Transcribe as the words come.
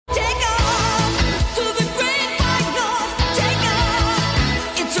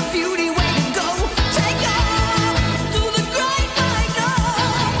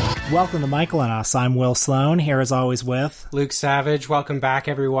Welcome to Michael and Us. I'm Will Sloan, here as always with Luke Savage. Welcome back,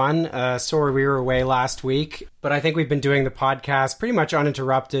 everyone. Sorry we were away last week, but I think we've been doing the podcast pretty much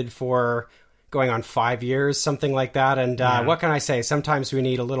uninterrupted for going on 5 years, something like that. And what can I say? Sometimes we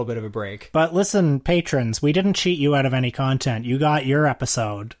need a little bit of a break. But listen, patrons, we didn't cheat you out of any content. You got your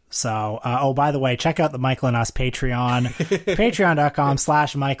episode. So, by the way, check out the Michael and Us Patreon,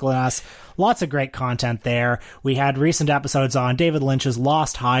 patreon.com/Michael and Us. Lots of great content there. We had recent episodes on David Lynch's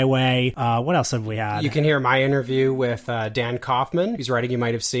Lost Highway. What else have we had? You can hear my interview with Dan Kaufman, whose writing you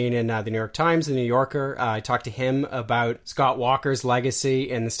might have seen in the New York Times, the New Yorker. I talked to him about Scott Walker's legacy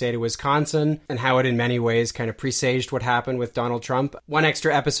in the state of Wisconsin and how it in many ways kind of presaged what happened with Donald Trump. One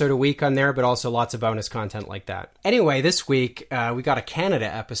extra episode a week on there, but also lots of bonus content like that. Anyway, this week we got a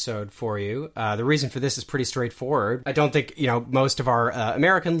Canada episode for you. The reason for this is pretty straightforward. I don't think, most of our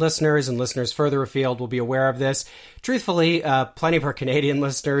American listeners and listeners further afield will be aware of this. Truthfully, plenty of our Canadian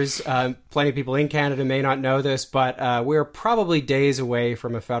listeners, plenty of people in Canada may not know this, but we're probably days away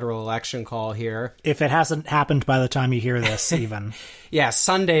from a federal election call here. If it hasn't happened by the time you hear this, even. Yeah,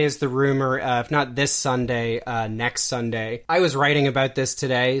 Sunday is the rumor. If not this Sunday, next Sunday. I was writing about this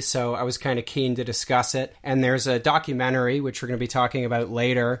today, so I was kind of keen to discuss it. And there's a documentary, which we're going to be talking about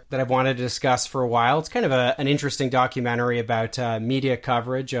later, that I've wanted to discuss for a while. It's kind of an interesting documentary about media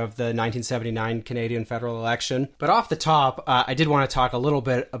coverage of the 1979 Canadian federal election. But off the top, I did want to talk a little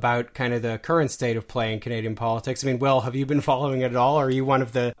bit about kind of the current state of play in Canadian politics. I mean, Will, have you been following it at all? Or are you one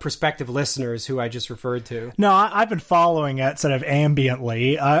of the prospective listeners who I just referred to? No, I've been following it sort of ambiently.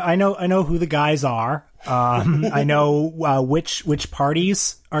 I know who the guys are. I know which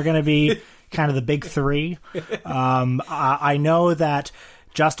parties are going to be kind of the big three. I know that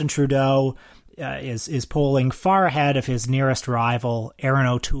Justin Trudeau is polling far ahead of his nearest rival, Erin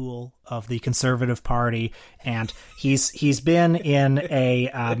O'Toole of the Conservative Party, and he's been in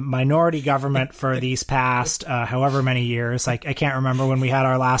a minority government for these past however many years. I can't remember when we had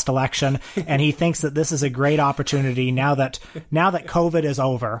our last election, and he thinks that this is a great opportunity now that COVID is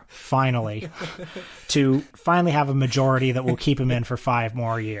over, finally, to finally have a majority that will keep him in for 5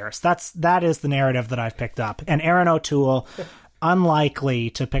 more years. That is the narrative that I've picked up. And Erin O'Toole, unlikely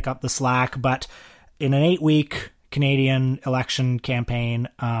to pick up the slack, but in an 8-week Canadian election campaign,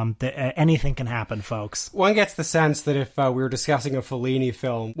 anything can happen, folks. One gets the sense that if we were discussing a Fellini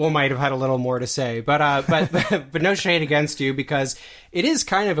film, we might have had a little more to say. But but no shade against you, because it is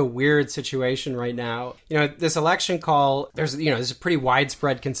kind of a weird situation right now. This election call, there's a pretty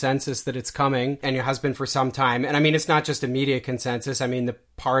widespread consensus that it's coming, and it has been for some time. And I mean, it's not just a media consensus. I mean, the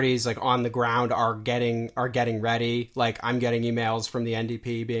parties on the ground are getting ready. I'm getting emails from the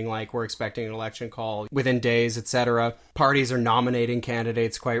NDP being like, we're expecting an election call within days, etc. Parties are nominating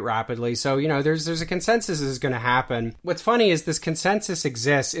candidates quite rapidly. So, there's a consensus this is going to happen. What's funny is this consensus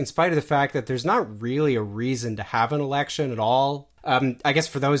exists in spite of the fact that there's not really a reason to have an election at all. I guess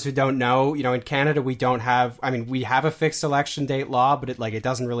for those who don't know, in Canada, we have a fixed election date law, but it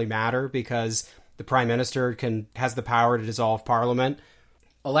doesn't really matter because the Prime Minister has the power to dissolve Parliament.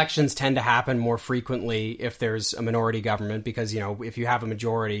 Elections tend to happen more frequently if there's a minority government because, if you have a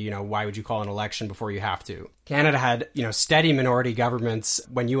majority, why would you call an election before you have to? Canada had, steady minority governments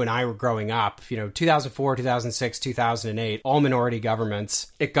when you and I were growing up, 2004, 2006, 2008, all minority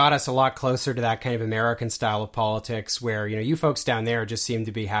governments. It got us a lot closer to that kind of American style of politics where, you folks down there just seem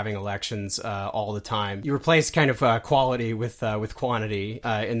to be having elections all the time. You replace kind of quality with quantity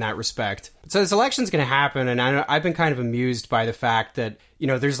in that respect. So this election's going to happen, and I've been kind of amused by the fact that,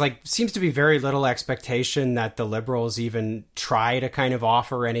 there's seems to be very little expectation that the Liberals even try to kind of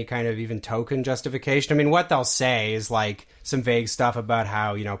offer any kind of even token justification. I mean, what they'll say is some vague stuff about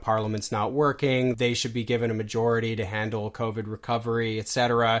how, Parliament's not working, they should be given a majority to handle COVID recovery,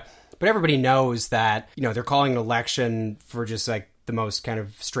 etc. But everybody knows that, they're calling an election for just the most kind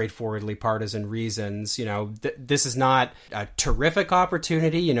of straightforwardly partisan reasons. This is not a terrific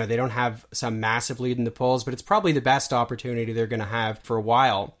opportunity. They don't have some massive lead in the polls, but it's probably the best opportunity they're going to have for a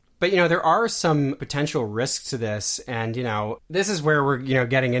while. But, there are some potential risks to this. And, this is where we're,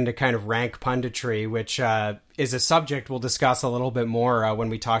 getting into kind of rank punditry, which is a subject we'll discuss a little bit more when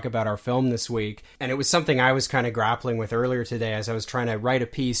we talk about our film this week. And it was something I was kind of grappling with earlier today as I was trying to write a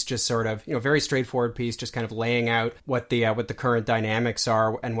piece, just sort of, very straightforward piece, just kind of laying out what the current dynamics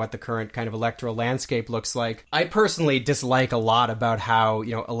are and what the current kind of electoral landscape looks like. I personally dislike a lot about how,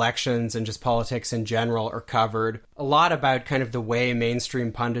 elections and just politics in general are covered. A lot about kind of the way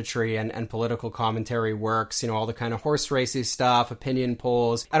mainstream punditry and political commentary works, all the kind of horse racy stuff, opinion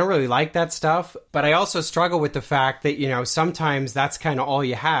polls. I don't really like that stuff, but I also struggle with with the fact that, sometimes that's kind of all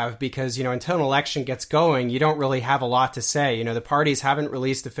you have because, until an election gets going, you don't really have a lot to say. The parties haven't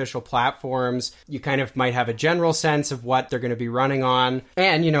released official platforms. You kind of might have a general sense of what they're going to be running on.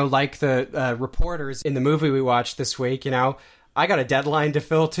 And, like the reporters in the movie we watched this week, I got a deadline to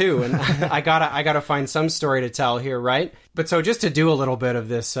fill too, and I gotta find some story to tell here, right? But so just to do a little bit of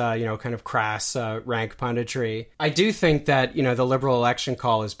this, kind of crass rank punditry, I do think that, the Liberal election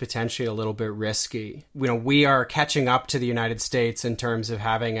call is potentially a little bit risky. We are catching up to the United States in terms of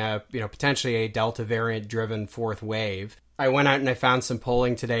having potentially a Delta variant driven fourth wave. I went out and I found some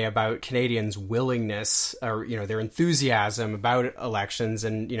polling today about Canadians' willingness or, their enthusiasm about elections.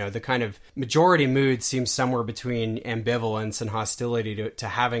 And, the kind of majority mood seems somewhere between ambivalence and hostility to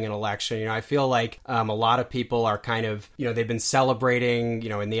having an election. I feel like a lot of people are kind of, they've been celebrating,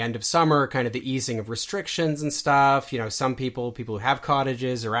 in the end of summer, kind of the easing of restrictions and stuff. Some people who have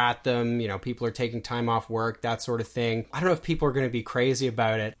cottages are at them, people are taking time off work, that sort of thing. I don't know if people are going to be crazy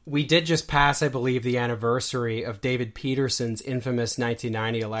about it. We did just pass, I believe, the anniversary of David Peterson's infamous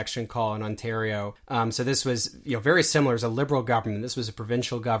 1990 election call in Ontario. So this was, very similar as a Liberal government. This was a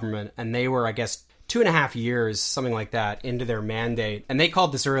provincial government, and they were, I guess, 2.5 years, something like that, into their mandate. And they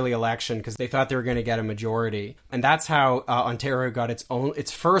called this early election because they thought they were going to get a majority. And that's how Ontario got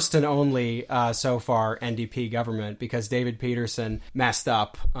its first and only, so far, NDP government, because David Peterson messed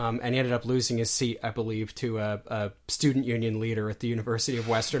up and he ended up losing his seat, I believe, to a student union leader at the University of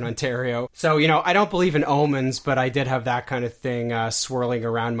Western Ontario. So, I don't believe in omens, but I did have that kind of thing swirling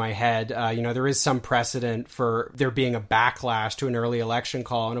around my head. There is some precedent for there being a backlash to an early election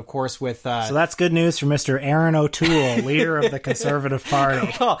call. And of course, with... So that's good news for Mr. Aaron O'Toole, leader of the Conservative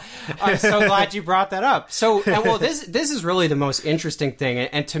Party. Well, I'm so glad you brought that up. So, this is really the most interesting thing.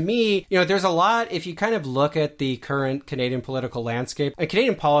 And to me, there's a lot, if you kind of look at the current Canadian political landscape,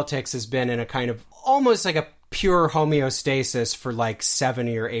 Canadian politics has been in a kind of almost like a pure homeostasis for like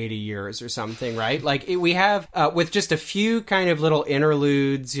 70 or 80 years or something, right? Like we have, with just a few kind of little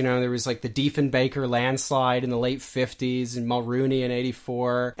interludes, there was like the Diefenbaker landslide in the late 50s and Mulrooney in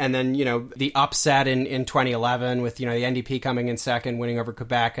 84. And then, the upset in 2011 with, the NDP coming in second, winning over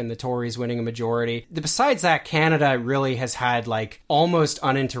Quebec and the Tories winning a majority. Besides that, Canada really has had like almost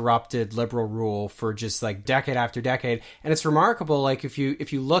uninterrupted Liberal rule for just like decade after decade. And it's remarkable, like if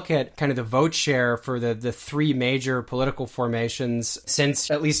you look at kind of the vote share for the three major political formations since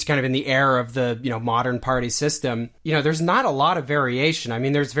at least kind of in the era of the modern party system, there's not a lot of variation. I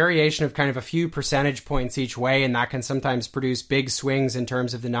mean, there's variation of kind of a few percentage points each way, and that can sometimes produce big swings in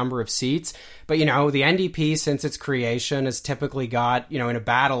terms of the number of seats. But the NDP since its creation has typically got, in a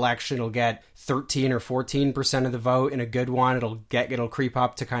bad election it'll get 13 or 14% of the vote. In a good one, it'll creep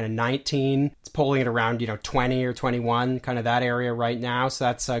up to kind of 19. It's polling at around 20 or 21, kind of that area right now. So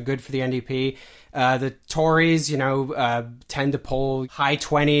that's good for the NDP. The Tories, tend to poll high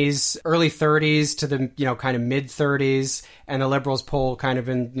 20s, early 30s to the, kind of mid 30s, and the Liberals poll kind of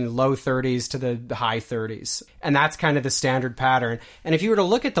in low 30s to the high 30s. And that's kind of the standard pattern. And if you were to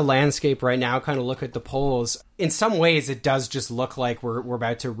look at the landscape right now, kind of look at the polls, in some ways it does just look like we're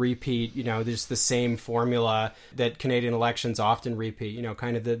about to repeat, there's the same formula that Canadian elections often repeat,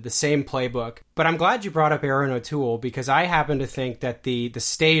 kind of the same playbook. But I'm glad you brought up Aaron O'Toole, because I happen to think that the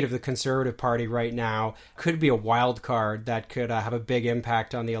state of the Conservative Party right now could be a wild card that could have a big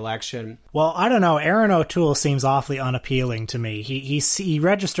impact on the election. Well, I don't know. Aaron O'Toole seems awfully unappealing to me. He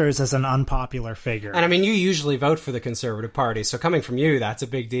registers as an unpopular figure. And I mean, you usually vote for the Conservative Party, so coming from you, that's a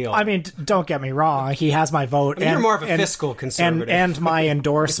big deal. I mean, don't get me wrong. He has my vote. You're more of a fiscal conservative. And my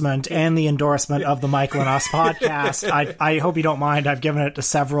endorsement and the endorsement of the Michael and Us podcast. I hope you don't mind. I've given it to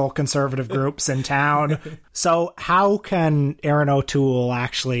several conservative groups in town. So how can Aaron O'Toole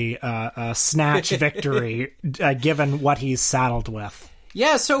actually snatch victory given what he's saddled with?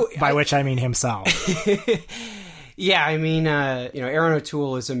 Yeah, so... By which I mean himself. Yeah, I mean, Aaron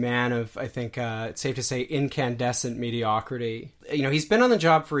O'Toole is a man of, I think, it's safe to say, incandescent mediocrity. He's been on the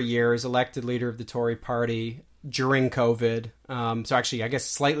job for a year as elected leader of the Tory party during COVID. So actually, I guess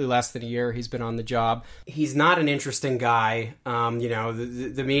slightly less than a year he's been on the job. He's not an interesting guy.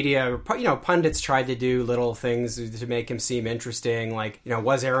 The media, pundits tried to do little things to make him seem interesting. Like,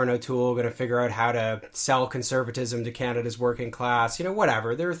 was Aaron O'Toole going to figure out how to sell conservatism to Canada's working class?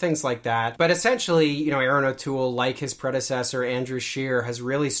 Whatever. There are things like that. But essentially, Aaron O'Toole, like his predecessor, Andrew Scheer, has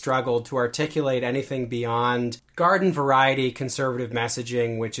really struggled to articulate anything beyond garden variety conservative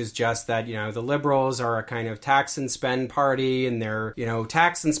messaging, which is just that, the Liberals are a kind of tax and spend party. Party and their,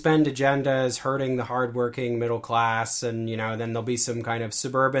 tax and spend agenda is hurting the hardworking middle class. And, then there'll be some kind of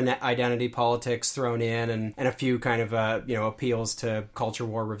suburban identity politics thrown in and a few kind of, appeals to culture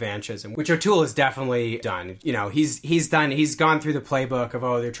war revanchism, which O'Toole has definitely done. He's gone through the playbook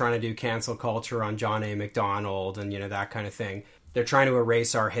of, they're trying to do cancel culture on John A. Macdonald and, that kind of thing. They're trying to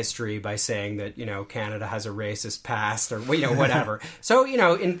erase our history by saying that, Canada has a racist past or, whatever. So,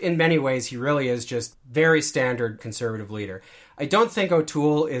 in many ways, he really is just very standard conservative leader. I don't think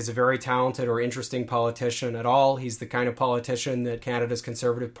O'Toole is a very talented or interesting politician at all. He's the kind of politician that Canada's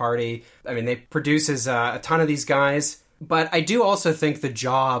Conservative Party, they produces a ton of these guys. But I do also think the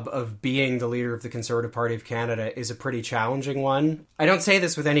job of being the leader of the Conservative Party of Canada is a pretty challenging one. I don't say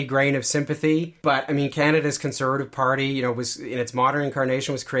this with any grain of sympathy, but Canada's Conservative Party, was in its modern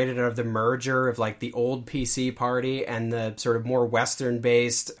incarnation was created out of the merger of like the old PC party and the sort of more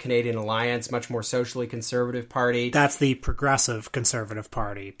Western-based Canadian Alliance, much more socially conservative party. That's the Progressive Conservative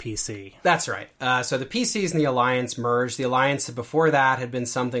Party, PC. That's right. So the PCs and the Alliance merged. The Alliance before that had been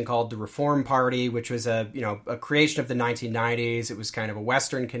something called the Reform Party, which was a creation of the 1990s. It was kind of a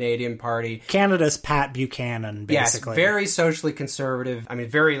Western Canadian party. Canada's Pat Buchanan, basically. Yes, very socially conservative.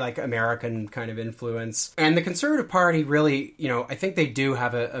 Very like American kind of influence. And the Conservative Party really, I think they do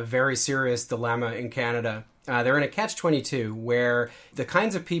have a very serious dilemma in Canada. They're in a catch-22 where the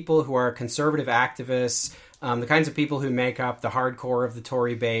kinds of people who are conservative activists, the kinds of people who make up the hardcore of the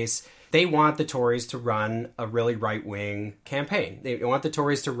Tory base, they want the Tories to run a really right-wing campaign. They want the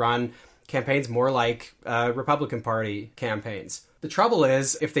Tories to run campaigns more like Republican Party campaigns. The trouble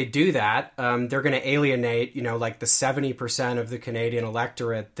is, if they do that, they're going to alienate, like the 70% of the Canadian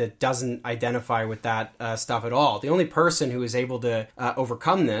electorate that doesn't identify with that stuff at all. The only person who was able to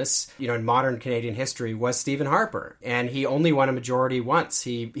overcome this, in modern Canadian history was Stephen Harper. And he only won a majority once.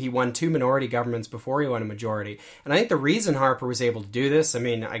 He won 2 minority governments before he won a majority. And I think the reason Harper was able to do this,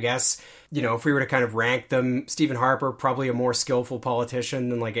 I guess, if we were to kind of rank them, Stephen Harper, probably a more skillful politician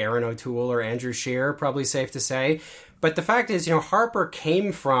than like Aaron O'Toole or Andrew Scheer, probably safe to say. But the fact is, Harper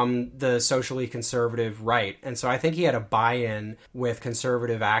came from the socially conservative right. And so I think he had a buy-in with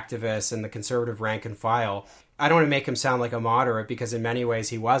conservative activists and the conservative rank and file. I don't want to make him sound like a moderate because in many ways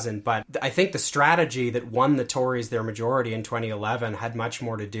he wasn't. But I think the strategy that won the Tories their majority in 2011 had much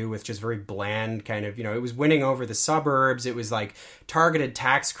more to do with just very bland kind of, it was winning over the suburbs. It was like targeted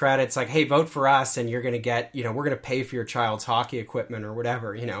tax credits, like, hey, vote for us and you're going to get, we're going to pay for your child's hockey equipment or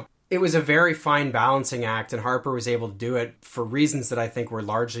whatever, It was a very fine balancing act, and Harper was able to do it for reasons that I think were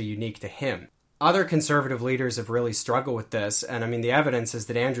largely unique to him. Other conservative leaders have really struggled with this, and the evidence is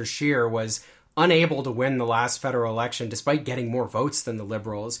that Andrew Scheer was unable to win the last federal election despite getting more votes than the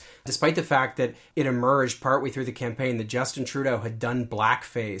Liberals, despite the fact that it emerged partway through the campaign that Justin Trudeau had done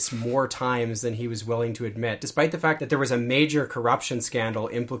blackface more times than he was willing to admit, despite the fact that there was a major corruption scandal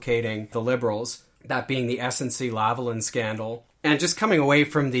implicating the Liberals, that being the SNC-Lavalin scandal. And just coming away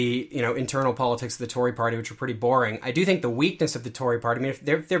from the, internal politics of the Tory party, which are pretty boring, I do think the weakness of the Tory party, if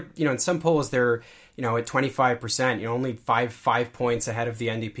they're in some polls, they're, at 25%, only five points ahead of the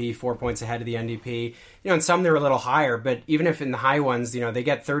NDP, 4 points ahead of the NDP. In some they're a little higher, but even if in the high ones, they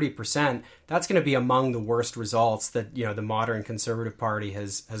get 30%, that's going to be among the worst results that, the modern Conservative Party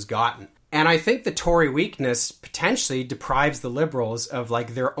has gotten. And I think the Tory weakness potentially deprives the Liberals of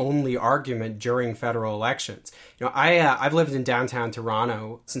like their only argument during federal elections. I've lived in downtown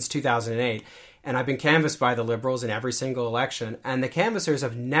Toronto since 2008, and I've been canvassed by the Liberals in every single election, and the canvassers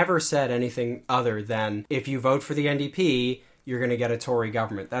have never said anything other than, if you vote for the NDP, you're going to get a Tory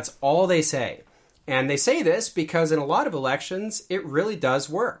government. That's all they say. And they say this because in a lot of elections, it really does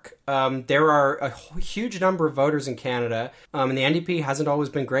work. There are a huge number of voters in Canada, and the NDP hasn't always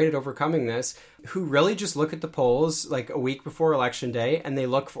been great at overcoming this, who really just look at the polls like a week before Election Day, and they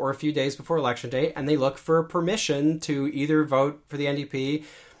look for a few days before Election Day, and they look for permission to either vote for the NDP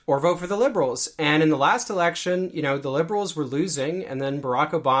or vote for the Liberals. And in the last election, the Liberals were losing, and then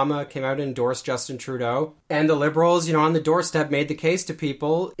Barack Obama came out and endorsed Justin Trudeau. And the Liberals, on the doorstep made the case to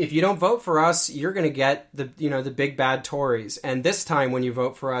people, if you don't vote for us, you're going to get the big bad Tories. And this time when you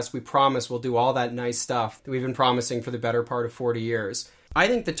vote for us, we promise we'll do all that nice stuff that we've been promising for the better part of 40 years. I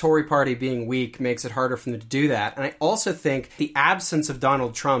think the Tory party being weak makes it harder for them to do that. And I also think the absence of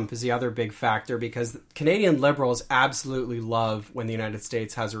Donald Trump is the other big factor, because Canadian Liberals absolutely love when the United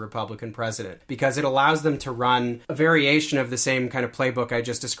States has a Republican president, because it allows them to run a variation of the same kind of playbook I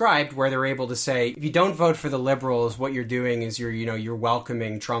just described, where they're able to say, if you don't vote for the Liberals, what you're doing is you're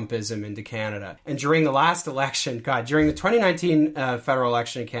welcoming Trumpism into Canada. And during the last election, during the 2019 federal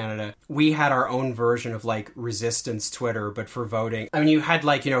election in Canada, we had our own version of like resistance Twitter, but for voting. You you had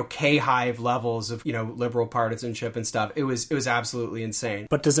like, K-hive levels of, liberal partisanship and stuff. It was absolutely insane.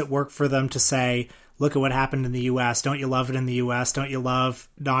 But does it work for them to say, look at what happened in the U.S. Don't you love it in the U.S.? Don't you love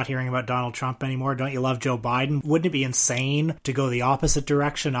not hearing about Donald Trump anymore? Don't you love Joe Biden? Wouldn't it be insane to go the opposite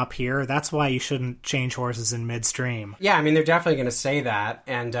direction up here? That's why you shouldn't change horses in midstream. Yeah, I mean, they're definitely going to say that.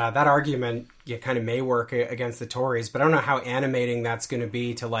 And that argument kind of may work against the Tories, but I don't know how animating that's going to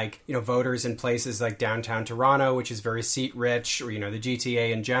be to, like, voters in places like downtown Toronto, which is very seat-rich, or, the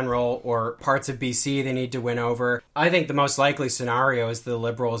GTA in general, or parts of BC they need to win over. I think the most likely scenario is the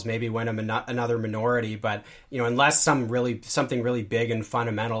Liberals maybe win another minority, but, unless something really big and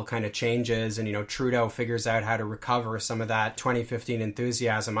fundamental kind of changes and, Trudeau figures out how to recover some of that 2015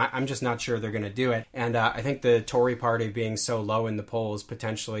 enthusiasm, I'm just not sure they're going to do it. And I think the Tory party being so low in the polls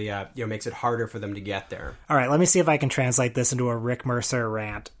potentially, makes it harder for them to get there. All right, let me see if I can translate this into a Rick Mercer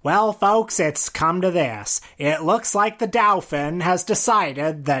rant. Well, folks, it's come to this. It looks like the Dauphin has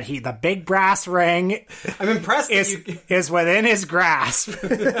decided that the big brass ring I'm impressed is within his grasp.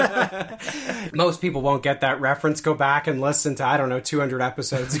 Most people won't get that reference. Go back and listen to, 200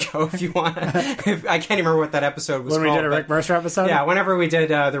 episodes ago if you want. I can't even remember what that episode was called. When we did a Rick Mercer episode? Yeah, whenever we did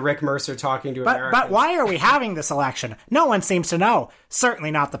the Rick Mercer talking to Americans. But why are we having this election? No one seems to know.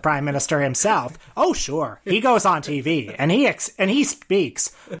 Certainly not the Prime Minister himself. Oh, sure. He goes on TV, and he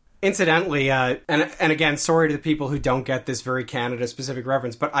speaks. Incidentally, and again, sorry to the people who don't get this very Canada-specific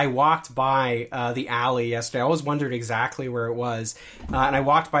reference, but I walked by the alley yesterday. I always wondered exactly where it was, and I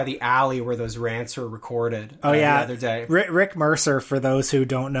walked by the alley where those rants were recorded the other day. Rick Mercer, for those who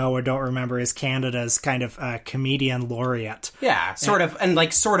don't know or don't remember, is Canada's kind of comedian laureate. Yeah, sort of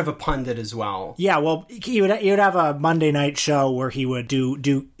a pundit as well. Yeah, well, he would have a Monday night show where he would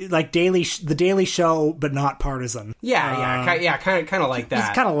do like the Daily Show, but not partisan. Yeah, kind of like that.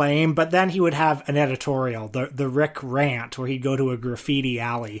 It's kind of lame. But then he would have an editorial, the Rick Rant, where he'd go to a graffiti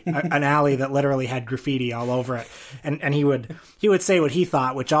alley, an alley that literally had graffiti all over it, and he would say what he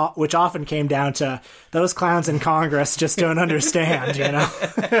thought, which often came down to those clowns in Congress just don't understand,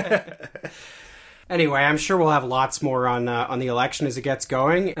 Anyway, I'm sure we'll have lots more on the election as it gets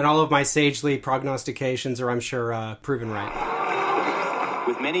going, and all of my sagely prognostications are, I'm sure, proven right.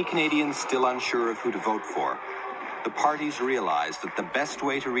 With many Canadians still unsure of who to vote for, the parties realize that the best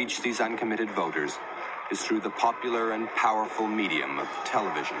way to reach these uncommitted voters is through the popular and powerful medium of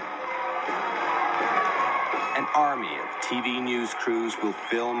television. An army of TV news crews will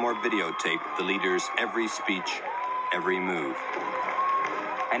film or videotape the leaders' every speech, every move.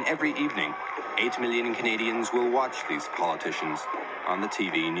 And every evening, 8 million Canadians will watch these politicians on the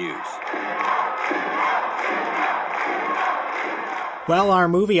TV news. Well, our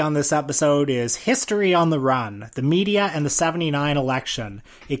movie on this episode is History on the Run, The Media and the 79 Election,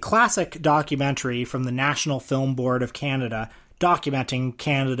 a classic documentary from the National Film Board of Canada documenting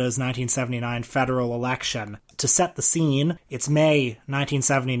Canada's 1979 federal election. To set the scene, it's May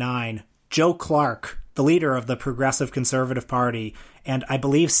 1979. Joe Clark, the leader of the Progressive Conservative Party, and I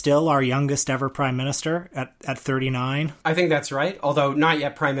believe still our youngest ever Prime Minister at 39. I think that's right, although not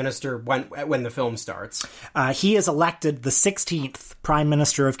yet Prime Minister when the film starts. He is elected the 16th Prime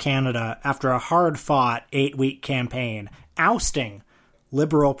Minister of Canada after a hard-fought 8-week campaign, ousting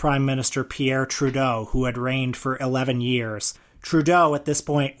Liberal Prime Minister Pierre Trudeau, who had reigned for 11 years. Trudeau, at this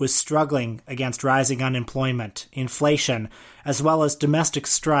point, was struggling against rising unemployment, inflation, as well as domestic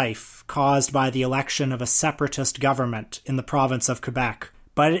strife caused by the election of a separatist government in the province of Quebec.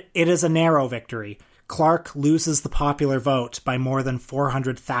 But it is a narrow victory. Clark loses the popular vote by more than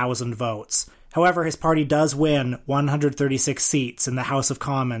 400,000 votes. However, his party does win 136 seats in the House of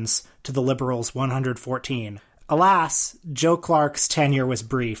Commons to the Liberals' 114. Alas, Joe Clark's tenure was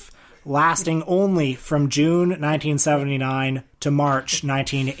brief, lasting only from June 1979 to March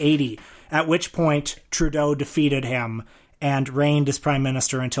 1980, at which point Trudeau defeated him and reigned as Prime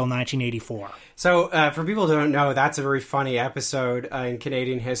Minister until 1984. So, for people who don't know, that's a very funny episode in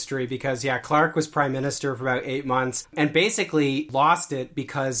Canadian history because, Clark was Prime Minister for about 8 months and basically lost it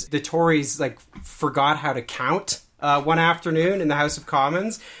because the Tories, forgot how to count one afternoon in the House of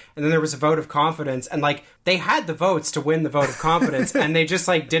Commons, and then there was a vote of confidence, and they had the votes to win the vote of confidence, and they just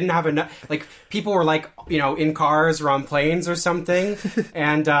didn't have enough. People were in cars or on planes or something,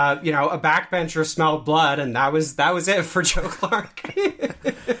 and a backbencher smelled blood, and that was it for Joe Clark.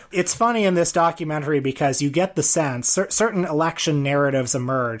 It's funny in this documentary because you get the sense certain election narratives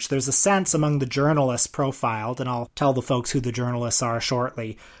emerge. There's a sense among the journalists profiled, and I'll tell the folks who the journalists are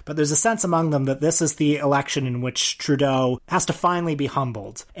shortly, but there's a sense among them that this is the election in which Trudeau has to finally be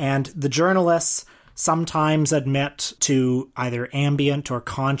humbled. And the journalists sometimes admit to either ambient or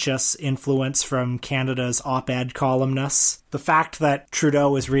conscious influence from Canada's op-ed columnists. The fact that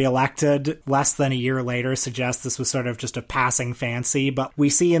Trudeau was re-elected less than a year later suggests this was sort of just a passing fancy, but we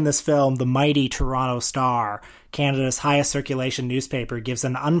see in this film the mighty Toronto Star, Canada's highest circulation newspaper, gives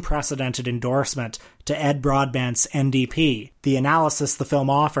an unprecedented endorsement to Ed Broadbent's NDP. The analysis the film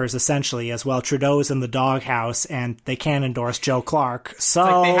offers essentially is, well, Trudeau's in the doghouse and they can't endorse Joe Clark, so...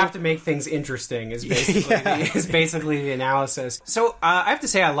 It's like they have to make things interesting is basically the analysis. So I have to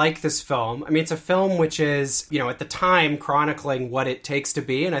say I like this film. I mean, it's a film which is, at the time chronicling what it takes to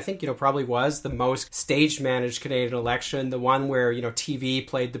be, and I think, probably was the most stage-managed Canadian election, the one where, TV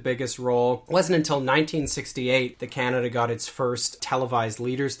played the biggest role. It wasn't until 1968 that Canada got its first televised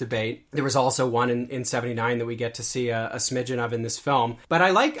leaders debate. There was also one in 79 that we get to see a smidgen of in this film. But I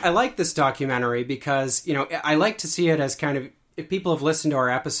like this documentary because, I like to see it as kind of, if people have listened to our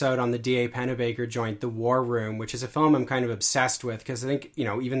episode on the D.A. Pennebaker joint, The War Room, which is a film I'm kind of obsessed with, because I think,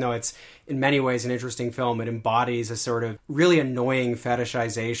 even though it's in many ways an interesting film, it embodies a sort of really annoying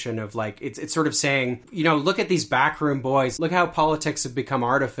fetishization of it's sort of saying, look at these backroom boys, look how politics have become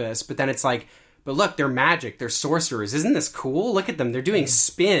artifice, but then it's like, but look, they're magic, they're sorcerers. Isn't this cool? Look at them, they're doing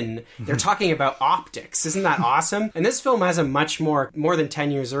spin. They're talking about optics. Isn't that awesome? And this film has a much more than 10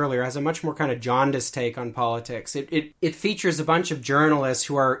 years earlier, has a much more kind of jaundiced take on politics. It features a bunch of journalists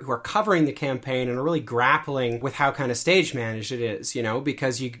who are covering the campaign and are really grappling with how kind of stage managed it is,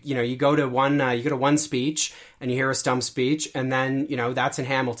 because you go to one speech and you hear a stump speech, and then, that's in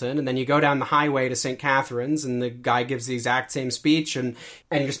Hamilton, and then you go down the highway to St. Catharines, and the guy gives the exact same speech, and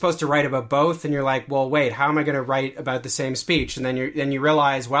you're supposed to write about both, and you're like, well, wait, how am I going to write about the same speech? And then you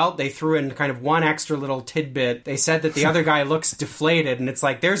realize, well, they threw in kind of one extra little tidbit. They said that the other guy looks deflated, and it's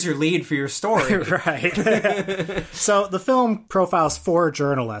like, there's your lead for your story. Right. So the film profiles 4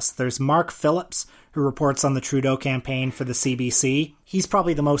 journalists. There's Mark Phillips, who reports on the Trudeau campaign for the CBC. He's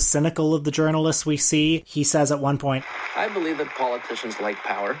probably the most cynical of the journalists we see. He says at one point, I believe that politicians like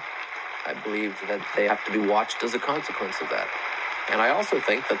power. I believe that they have to be watched as a consequence of that. And I also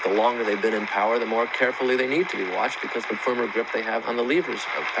think that the longer they've been in power, the more carefully they need to be watched, because the firmer grip they have on the levers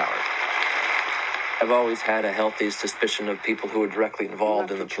of power. I've always had a healthy suspicion of people who are directly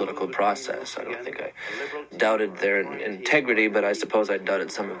involved in the political process. I don't think I doubted their integrity, but I suppose I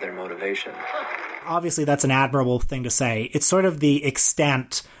doubted some of their motivation. Obviously, that's an admirable thing to say. It's sort of the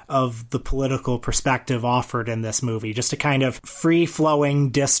extent of the political perspective offered in this movie, just a kind of free-flowing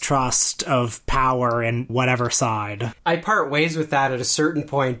distrust of power in whatever side. I part ways with that at a certain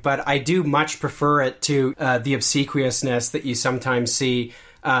point, but I do much prefer it to the obsequiousness that you sometimes see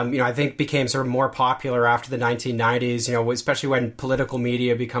I think became sort of more popular after the 1990s, especially when political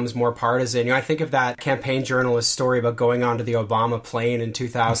media becomes more partisan. I think of that campaign journalist story about going onto the Obama plane in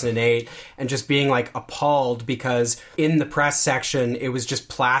 2008 and just being appalled because in the press section, it was just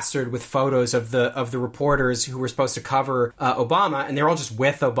plastered with photos of the reporters who were supposed to cover Obama, and they're all just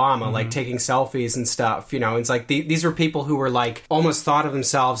with Obama, taking selfies and stuff. It's like these were people who were almost thought of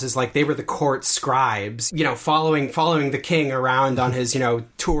themselves as they were the court scribes, following the king around on his,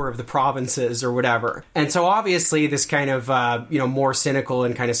 tour of the provinces or whatever. And so obviously this kind of, more cynical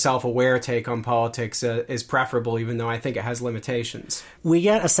and kind of self-aware take on politics is preferable, even though I think it has limitations. We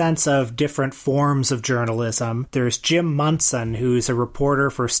get a sense of different forms of journalism. There's Jim Munson, who's a reporter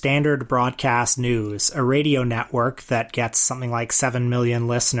for Standard Broadcast News, a radio network that gets something like 7 million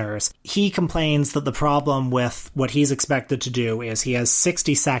listeners. He complains that the problem with what he's expected to do is he has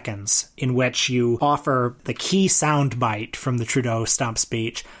 60 seconds in which you offer the key soundbite from the Trudeau stump speech,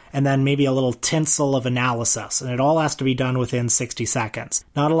 and then maybe a little tinsel of analysis, and it all has to be done within 60 seconds.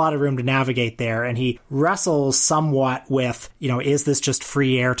 Not a lot of room to navigate there, and he wrestles somewhat with, is this just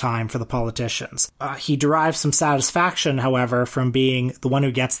free airtime for the politicians? He derives some satisfaction, however, from being the one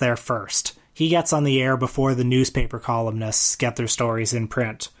who gets there first. He gets on the air before the newspaper columnists get their stories in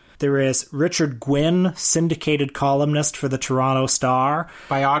print. There is Richard Gwynne, syndicated columnist for the Toronto Star.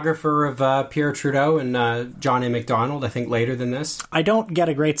 Biographer of Pierre Trudeau and John A. Macdonald, I think later than this. I don't get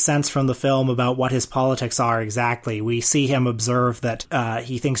a great sense from the film about what his politics are exactly. We see him observe that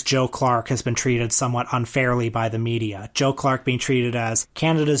he thinks Joe Clark has been treated somewhat unfairly by the media. Joe Clark being treated as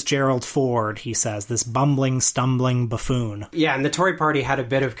Canada's Gerald Ford, he says, this bumbling, stumbling buffoon. Yeah, and the Tory party had a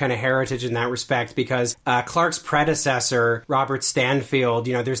bit of kind of heritage in that respect because Clark's predecessor, Robert Stanfield,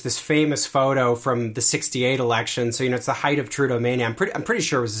 there's this famous photo from the 68 election. So, it's the height of Trudeau mania. I'm pretty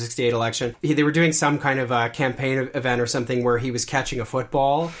sure it was the 68 election. They were doing some kind of campaign event or something where he was catching a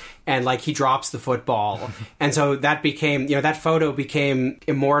football and like he drops the football. And so that became, that photo became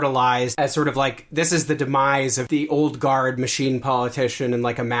immortalized as sort of like, this is the demise of the old guard machine politician in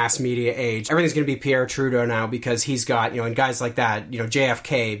like a mass media age. Everything's going to be Pierre Trudeau now because he's got, and guys like that,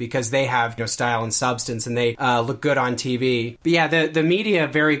 JFK, because they have, style and substance and they look good on TV. But yeah, the media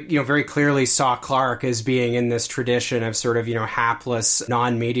very clearly saw Clark as being in this tradition of sort of, hapless,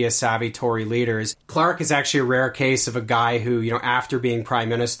 non-media savvy Tory leaders. Clark is actually a rare case of a guy who, after being prime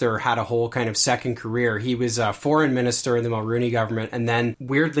minister, had a whole kind of second career. He was a foreign minister in the Mulroney government, and then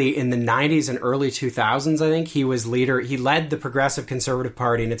weirdly in the 90s and early 2000s, I think, he led the Progressive Conservative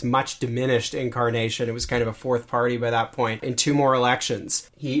Party in its much diminished incarnation. It was kind of a fourth party by that point in 2 more elections.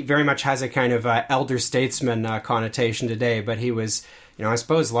 He very much has a kind of elder statesman connotation today, but he was, I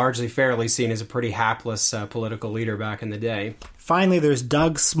suppose largely fairly seen as a pretty hapless political leader back in the day. Finally, there's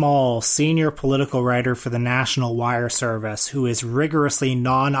Doug Small, senior political writer for the National Wire Service, who is rigorously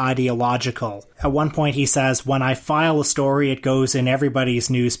non-ideological. At one point he says, when I file a story, it goes in everybody's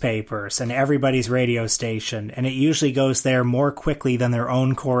newspapers and everybody's radio station, and it usually goes there more quickly than their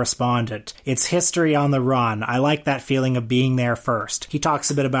own correspondent. It's history on the run. I like that feeling of being there first. He talks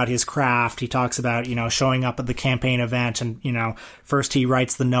a bit about his craft. He talks about, showing up at the campaign event and, first he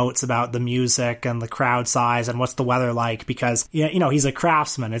writes the notes about the music and the crowd size and what's the weather like, because he's a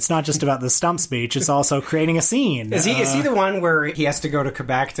craftsman. It's not just about the stump speech, it's also creating a scene. Is he the one where he has to go to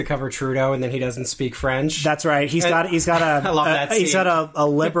Quebec to cover Trudeau and then he doesn't speak French? That's right. He's got a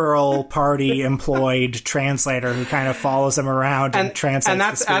Liberal Party employed translator who kind of follows him around and translates and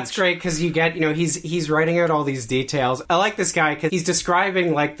the speech. That's great because you get, he's writing out all these details. I like this guy because he's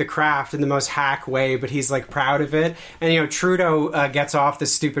describing like the craft in the most hack way, but he's like proud of it. And Trudeau gets off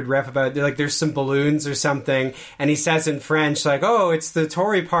this stupid riff about like there's some balloons or something, and he says in French like, oh, it's the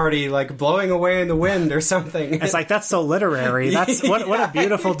Tory party like blowing away in the wind or something. It's like, that's so literary. That's what a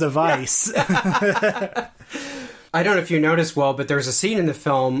beautiful device. I don't know if you noticed, but there's a scene in the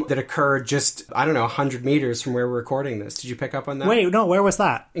film that occurred just, 100 meters from where we're recording this. Did you pick up on that? Wait, no, where was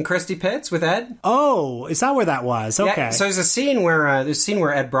that? In Christie Pitts with Ed. Oh, is that where that was? Okay. Yeah, so there's a scene where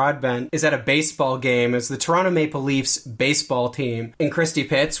Ed Broadbent is at a baseball game. It's the Toronto Maple Leafs baseball team in Christie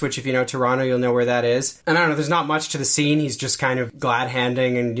Pitts, which if you know Toronto, you'll know where that is. And I don't know, there's not much to the scene. He's just kind of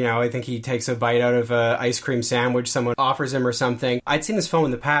glad-handing and, I think he takes a bite out of an ice cream sandwich someone offers him or something. I'd seen this film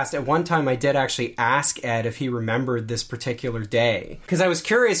in the past. At one time, I did actually ask Ed if he remembered this particular day, because I was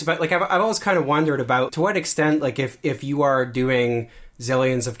curious about, like, I've always kind of wondered about to what extent, like, if you are doing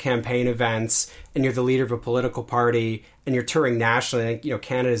zillions of campaign events and you're the leader of a political party and you're touring nationally. I think,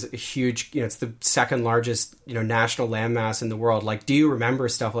 Canada's a huge, it's the second largest, national landmass in the world. Like, do you remember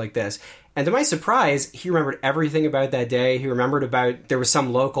stuff like this? And to my surprise, he remembered everything about that day. He remembered there was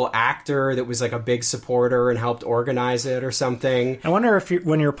some local actor that was like a big supporter and helped organize it or something. I wonder if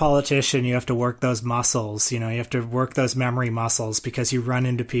when you're a politician, you have to work those muscles. You have to work those memory muscles because you run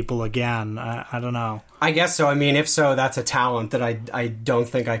into people again. I don't know. I guess so. I mean, if so, that's a talent that I don't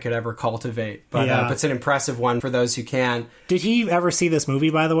think I could ever cultivate. But it's an impressive one for those who can. Did he ever see this movie,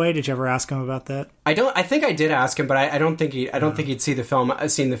 by the way? Did you ever ask him about that? I think I did ask him, but I don't think he'd seen the film.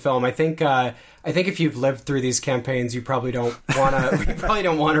 I think if you've lived through these campaigns, you probably don't want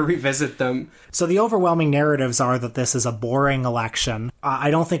to revisit them. So the overwhelming narratives are that this is a boring election.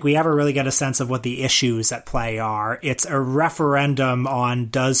 I don't think we ever really get a sense of what the issues at play are. It's a referendum on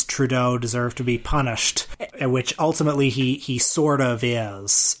does Trudeau deserve to be punished, which ultimately he sort of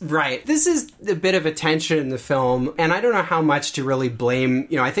is. Right. This is a bit of a tension in the film, and I don't know how much to really blame.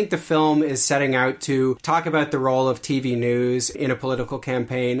 I think the film is setting out to talk about the role of TV news in a political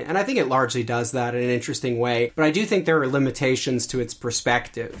campaign, and I think it largely does that in an interesting way. But I do think there are limitations to its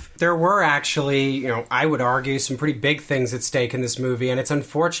perspective. There were actually, I would argue, some pretty big things at stake in this movie, and it's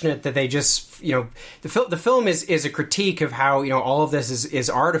unfortunate that they just, the film is a critique of how, all of this is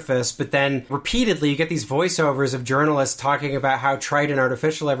artifice, but then repeatedly you get these voiceovers of journalists talking about how trite and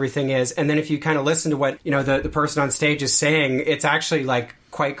artificial everything is, and then if you kind of listen to what, the person on stage is saying, it's actually like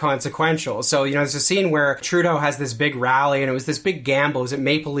quite consequential. So, there's a scene where Trudeau has this big rally, and it was this big gamble. It was at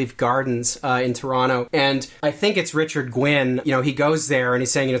Maple Leaf Gardens in Toronto. And I think it's Richard Gwynn, he goes there and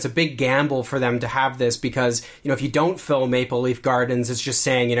he's saying, it's a big gamble for them to have this because, if you don't fill Maple Leaf Gardens, it's just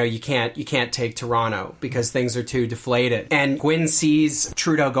saying, you can't take Toronto because things are too deflated. And Gwynn sees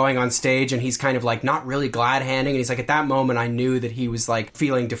Trudeau going on stage and he's kind of like not really glad-handing. And he's like, at that moment, I knew that he was like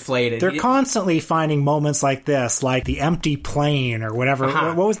feeling deflated. They're constantly finding moments like this, like the empty plane or whatever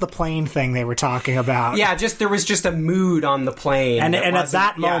What was the plane thing they were talking about? Yeah, there was just a mood on the plane. And at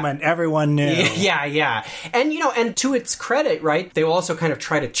that moment, everyone knew. Yeah. And, and to its credit, right, they will also kind of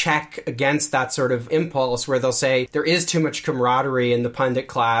try to check against that sort of impulse where they'll say there is too much camaraderie in the pundit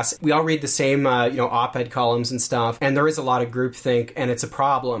class. We all read the same, op-ed columns and stuff, and there is a lot of groupthink, and it's a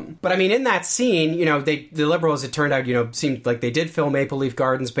problem. But, I mean, in that scene, the Liberals, it turned out, seemed like they did fill Maple Leaf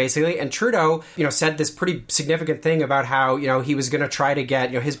Gardens, basically, and Trudeau, said this pretty significant thing about how, he was going to try to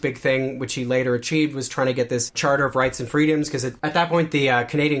get, his big thing, which he later achieved, was trying to get this Charter of Rights and Freedoms, because at that point, the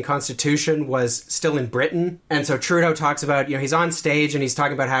Canadian Constitution was still in Britain, and so Trudeau talks about, he's on stage, and he's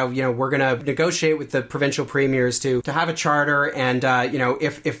talking about how, we're going to negotiate with the provincial premiers to have a charter, and,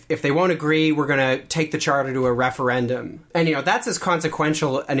 if they won't agree, we're going to take the charter to a referendum. And, that's as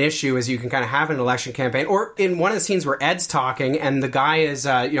consequential an issue as you can kind of have in an election campaign. Or in one of the scenes where Ed's talking, and the guy is,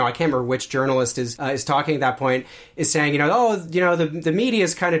 I can't remember which journalist is talking at that point, is saying, the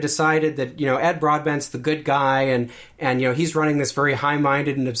media's kind of decided that, Ed Broadbent's the good guy, and he's running this very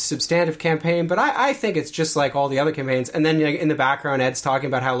high-minded and substantive campaign, but I think it's just like all the other campaigns. And then in the background, Ed's talking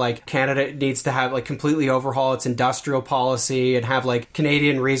about how, like, Canada needs to have, like, completely overhaul its industrial policy and have, like,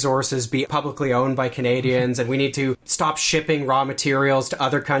 Canadian resources be publicly owned by Canadians, and we need to stop shipping raw materials to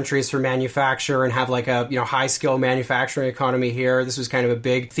other countries for manufacture and have, like, a, high-skill manufacturing economy here. This was kind of a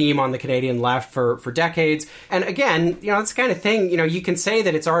big theme on the Canadian left for decades. And again, it's the kind of thing, you can say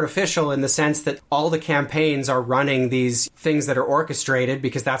that it's artificial in the sense that all the campaigns are running these things that are orchestrated,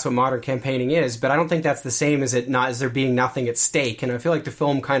 because that's what modern campaigning is, but I don't think that's the same as there being nothing at stake, and I feel like the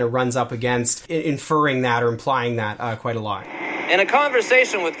film kind of runs up against inferring that or implying that quite a lot. In a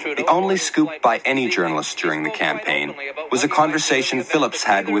conversation with Trudeau, the only scoop by any journalist during the campaign was a conversation Phillips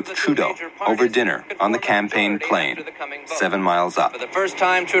had with Trudeau over dinner on the campaign plane, 7 miles up. For the first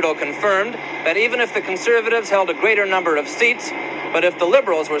time, Trudeau confirmed that even if the Conservatives held a greater number of seats, but if the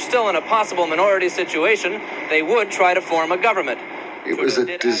Liberals were still in a possible minority situation, they would try to form a government. It was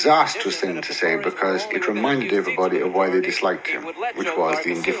a disastrous thing to say, because it reminded everybody of why they disliked him, which was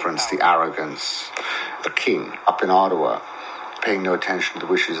the indifference, the arrogance, the king up in Ottawa, paying no attention to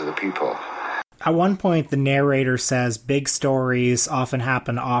the wishes of the people. At one point, the narrator says big stories often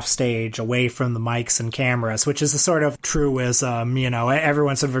happen off stage, away from the mics and cameras, which is a sort of truism,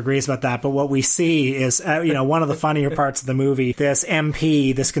 everyone sort of agrees about that. But what we see is, one of the funnier parts of the movie, this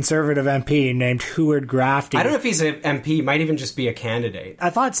MP, this Conservative MP named Heward Grafty. I don't know if he's an MP, he might even just be a candidate. I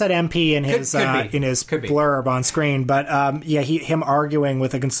thought it said MP in his blurb on screen, but him arguing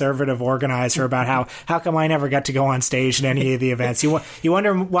with a Conservative organizer about how come I never get to go on stage in any of the events. You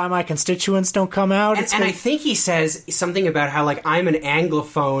wonder why my constituents don't come out. And I think he says something about how, like, I'm an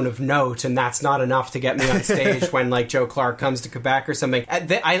Anglophone of note, and that's not enough to get me on stage when, like, Joe Clark comes to Quebec or something.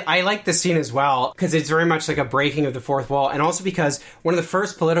 I like this scene as well, because it's very much like a breaking of the fourth wall, and also because one of the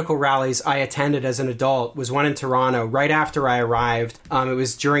first political rallies I attended as an adult was one in Toronto right after I arrived. It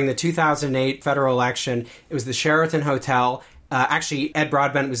was during the 2008 federal election. It was the Sheraton Hotel. Actually, Ed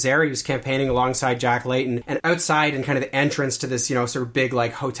Broadbent was there. He was campaigning alongside Jack Layton. And outside, in kind of the entrance to this, sort of big,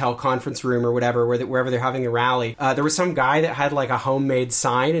 like, hotel conference room or whatever, wherever they're having a rally, there was some guy that had, like, a homemade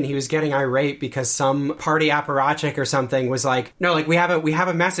sign, and he was getting irate because some party apparatchik or something was like, no, like, we have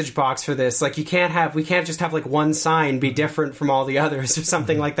a message box for this. Like, we can't just have, like, one sign be different from all the others or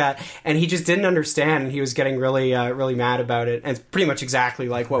something like that. And he just didn't understand, and he was getting really, really mad about it. And it's pretty much exactly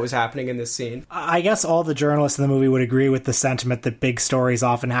like what was happening in this scene. I guess all the journalists in the movie would agree with the sentiment that big stories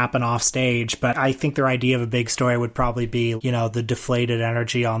often happen off stage, but I think their idea of a big story would probably be, the deflated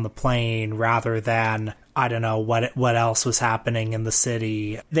energy on the plane rather than, I don't know, what else was happening in the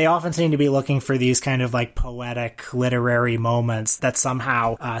city. They often seem to be looking for these kind of, like, poetic literary moments that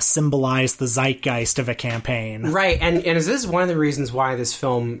somehow symbolize the zeitgeist of a campaign. Right, and this is one of the reasons why this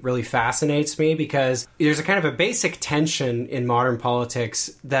film really fascinates me, because there's a kind of a basic tension in modern politics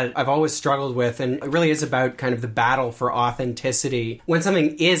that I've always struggled with, and it really is about kind of the battle for authenticity. When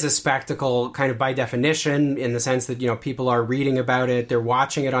something is a spectacle, kind of by definition, in the sense that, people are reading about it, they're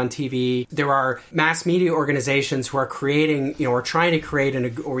watching it on TV, there are mass media organizations who are creating, or trying to create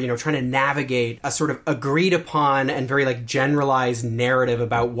trying to navigate a sort of agreed upon and very, like, generalized narrative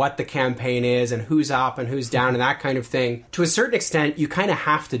about what the campaign is and who's up and who's down and that kind of thing. To a certain extent, you kind of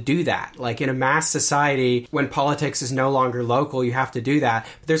have to do that. Like, in a mass society, when politics is no longer local, you have to do that.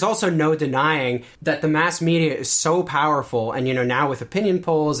 But there's also no denying that the mass media is so powerful, and, now with opinion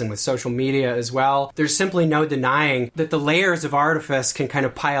polls and with social media as well, there's simply no denying that the layers of artifice can kind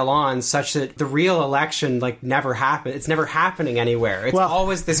of pile on such that the real election election like never happened. It's never happening anywhere. It's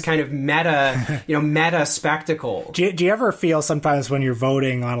always this kind of meta spectacle. Do you ever feel sometimes when you're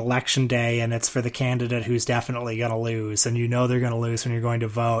voting on election day and it's for the candidate who's definitely going to lose, and you know they're going to lose when you're going to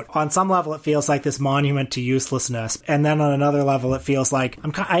vote? On some level, it feels like this monument to uselessness, and then on another level, it feels like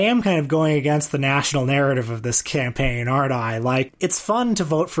I am kind of going against the national narrative of this campaign, aren't I? Like, it's fun to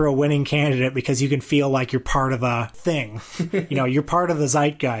vote for a winning candidate because you can feel like you're part of the thing. You're part of the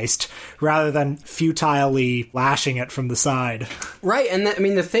zeitgeist rather than futilely lashing it from the side. Right, and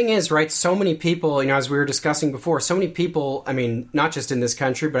the thing is, right, so many people, as we were discussing before, so many people, not just in this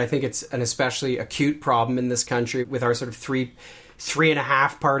country, but I think it's an especially acute problem in this country with our sort of three and a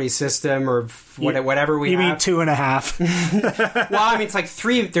half party system, or whatever we have. You mean 2.5? Well, it's like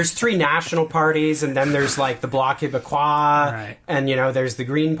there's three national parties, and then there's like the Bloc Québécois, right. And there's the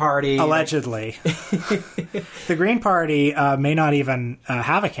Green Party. Allegedly. The Green Party may not even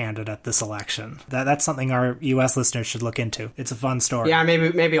have a candidate this election. That's something our U.S. listeners should look into. It's a fun story. Yeah,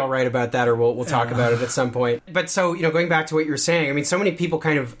 maybe I'll write about that, or we'll talk about it at some point. But so, going back to what you're saying, so many people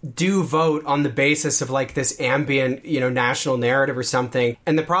kind of do vote on the basis of like this ambient, national narrative or something.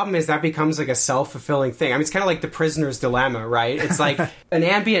 And the problem is that becomes like a self-fulfilling thing. It's kind of like the prisoner's dilemma, right? It's like an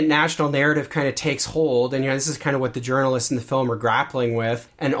ambient national narrative kind of takes hold, and this is kind of what the journalists in the film are grappling with,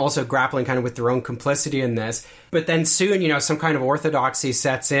 and also grappling kind of with their own complicity in this. But then soon, some kind of orthodoxy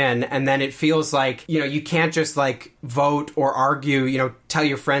sets in, and then it feels like, you can't just like vote or argue, tell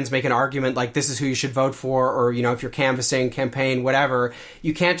your friends, make an argument like this is who you should vote for, or, if you're canvassing, campaign, whatever.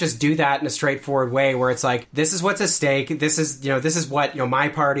 You can't just do that in a straightforward way where it's like, this is what's at stake. This is what, my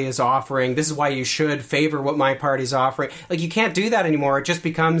party is offering. This is why you should favor what my party's offering. Like, you can't do that anymore. It just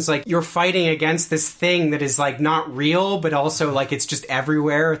becomes like you're fighting against this thing that is like not real, but also like it's just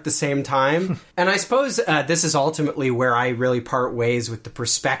everywhere at the same time. And I suppose this is ultimately where I really part ways with the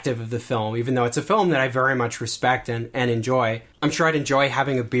perspective of the film, even though it's a film that I very much respect and enjoy. I'm sure I'd enjoy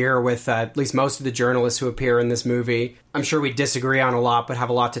having a beer with at least most of the journalists who appear in this movie. I'm sure we disagree on a lot, but have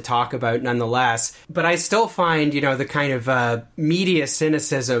a lot to talk about nonetheless. But I still find, the kind of media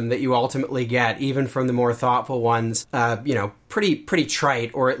cynicism that you ultimately get, even from the more thoughtful ones, pretty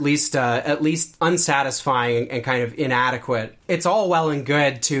trite, or at least unsatisfying and kind of inadequate. It's all well and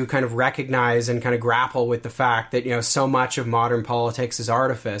good to kind of recognize and kind of grapple with the fact that, so much of modern politics is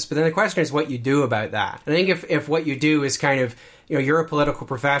artifice. But then the question is what you do about that. I think if what you do is kind of, you're a political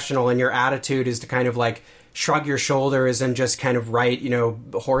professional and your attitude is to kind of like shrug your shoulders and just kind of write,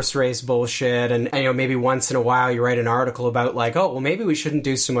 horse race bullshit. And maybe once in a while you write an article about like, oh, well, maybe we shouldn't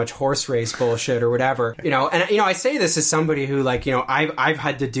do so much horse race bullshit or whatever, And, I say this as somebody who like, I've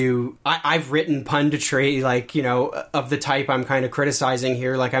had to do, I've written punditry, like, of the type I'm kind of criticizing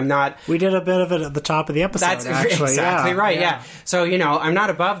here. Like, I'm not. We did a bit of it at the top of the episode, That's actually. Exactly right. Yeah. So, I'm not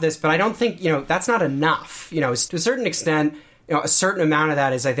above this, but I don't think, that's not enough, to a certain extent. A certain amount of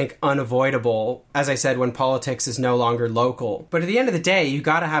that is, I think, unavoidable, as I said, when politics is no longer local. But at the end of the day, you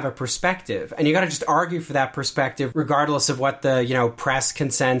got to have a perspective, and you got to just argue for that perspective, regardless of what the, press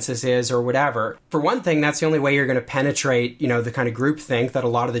consensus is or whatever. For one thing, that's the only way you're going to penetrate, the kind of groupthink that a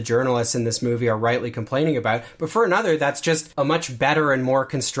lot of the journalists in this movie are rightly complaining about. But for another, that's just a much better and more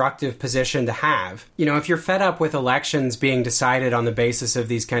constructive position to have. If you're fed up with elections being decided on the basis of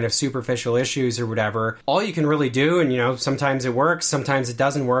these kind of superficial issues or whatever, all you can really do, and, sometimes it works, sometimes it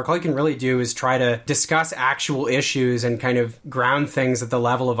doesn't work. All you can really do is try to discuss actual issues and kind of ground things at the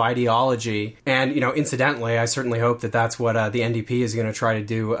level of ideology. And, incidentally, I certainly hope that that's what the NDP is going to try to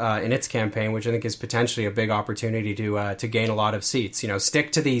do in its campaign, which I think is potentially a big opportunity to gain a lot of seats.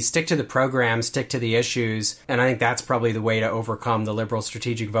 Stick to the program, stick to the issues, and I think that's probably the way to overcome the liberal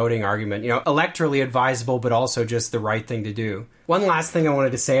strategic voting argument. Electorally advisable, but also just the right thing to do. One last thing I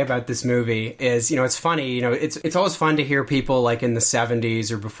wanted to say about this movie is, it's funny, it's always fun to hear people like in the 70s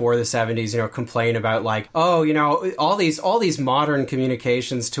or before the 70s, complain about like, oh, all these modern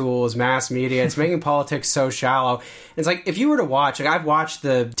communications tools, mass media, it's making politics so shallow. It's like, if you were to watch, I've watched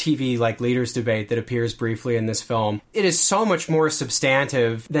the TV like leaders debate that appears briefly in this film. It is so much more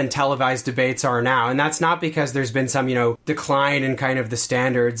substantive than televised debates are now. And that's not because there's been some, decline in kind of the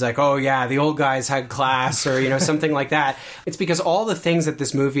standards, like, oh yeah, the old guys had class or, something like that. It's because all the things that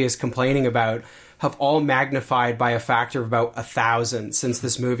this movie is complaining about have all magnified by a factor of about 1,000 since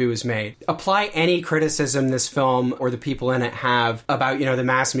this movie was made. Apply any criticism this film or the people in it have about, the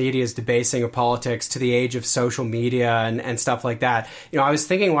mass media's debasing of politics to the age of social media and stuff like that. I was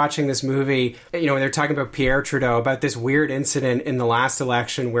thinking watching this movie, when they're talking about Pierre Trudeau, about this weird incident in the last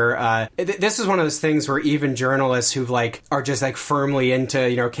election where this is one of those things where even journalists who are just firmly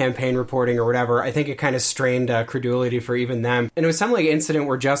into, campaign reporting or whatever, I think it kind of strained credulity for even them. And it was some incident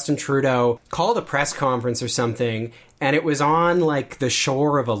where Justin Trudeau called a press conference or something, and it was on, like, the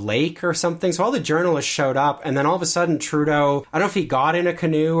shore of a lake or something. So all the journalists showed up, and then all of a sudden Trudeau, I don't know if he got in a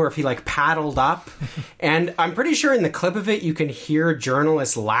canoe or if he, like, paddled up. And I'm pretty sure in the clip of it, you can hear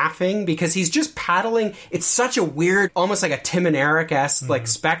journalists laughing because he's just paddling. It's such a weird, almost like a Tim and Eric-esque, like,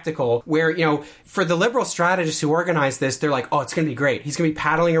 spectacle where, you know, for the Liberal strategists who organized this, they're like, oh, it's going to be great. He's going to be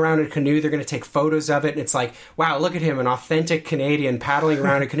paddling around in a canoe. They're going to take photos of it. And it's like, wow, look at him, an authentic Canadian paddling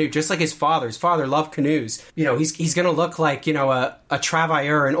around a canoe, just like his father. His father loved canoes. You know, he's going to look like, you know, a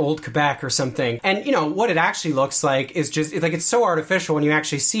travailleur in old Quebec or something. And, you know, what it actually looks like is just, like, it's so artificial when you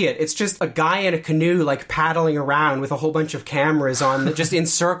actually see it. It's just a guy in a canoe, like, paddling around with a whole bunch of cameras on, just in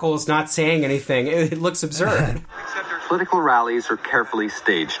circles, not saying anything. It looks absurd. Political rallies are carefully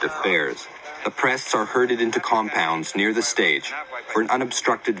staged affairs. The press are herded into compounds near the stage for an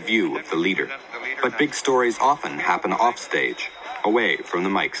unobstructed view of the leader. But big stories often happen offstage, away from the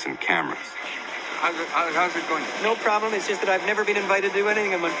mics and cameras. How's it going? No problem. It's just that I've never been invited to do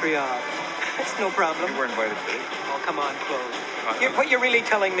anything in Montreal. That's no problem. You were invited today. Oh, come on, close. What you're really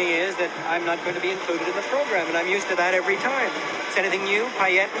telling me is that I'm not going to be included in the program, and I'm used to that every time. It's anything new,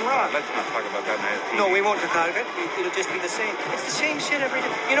 Payette and Rock. Let's not talk about that now. No, we won't talk about it. It'll just be the same. It's the same shit every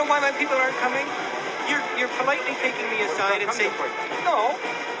time. You know why my people aren't coming? You're politely taking me aside and saying, no.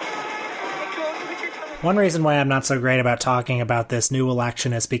 One reason why I'm not so great about talking about this new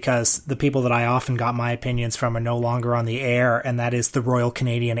election is because the people that I often got my opinions from are no longer on the air, and that is the Royal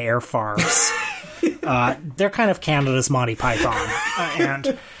Canadian Air Farce. They're kind of Canada's Monty Python.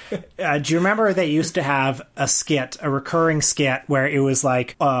 Do you remember they used to have a recurring skit, where it was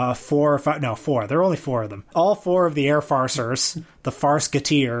like 4 or 5, no, 4. There were only 4 of them. All 4 of the Air Farcers, the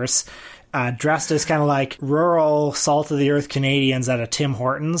Farceketeers, dressed as kind of like rural, salt-of-the-earth Canadians at a Tim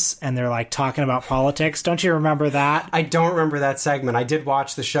Hortons, and they're like talking about politics. Don't you remember that? I don't remember that segment. I did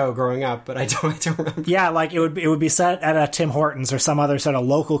watch the show growing up, but I don't remember. Yeah, like it would be set at a Tim Hortons or some other sort of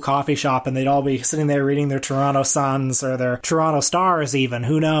local coffee shop, and they'd all be sitting there reading their Toronto Suns or their Toronto Stars even,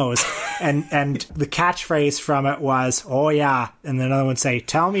 who knows. and the catchphrase from it was, oh yeah, and then another one would say,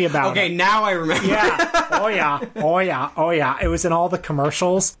 tell me about it. Okay, now I remember. Yeah, oh yeah, oh yeah, oh yeah. It was in all the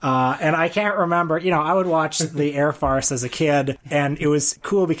commercials, and I can't remember, you know, I would watch the Air Farce as a kid, and it was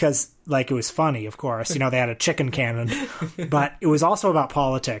cool because, like, it was funny, of course. You know, they had a chicken cannon, but it was also about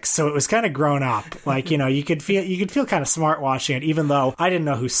politics, so it was kind of grown up. Like, you know, you could feel kind of smart watching it, even though I didn't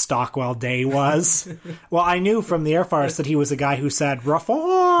know who Stockwell Day was. Well, I knew from the Air Farce that he was a guy who said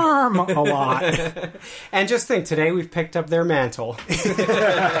reform a lot. And just think, today we've picked up their mantle.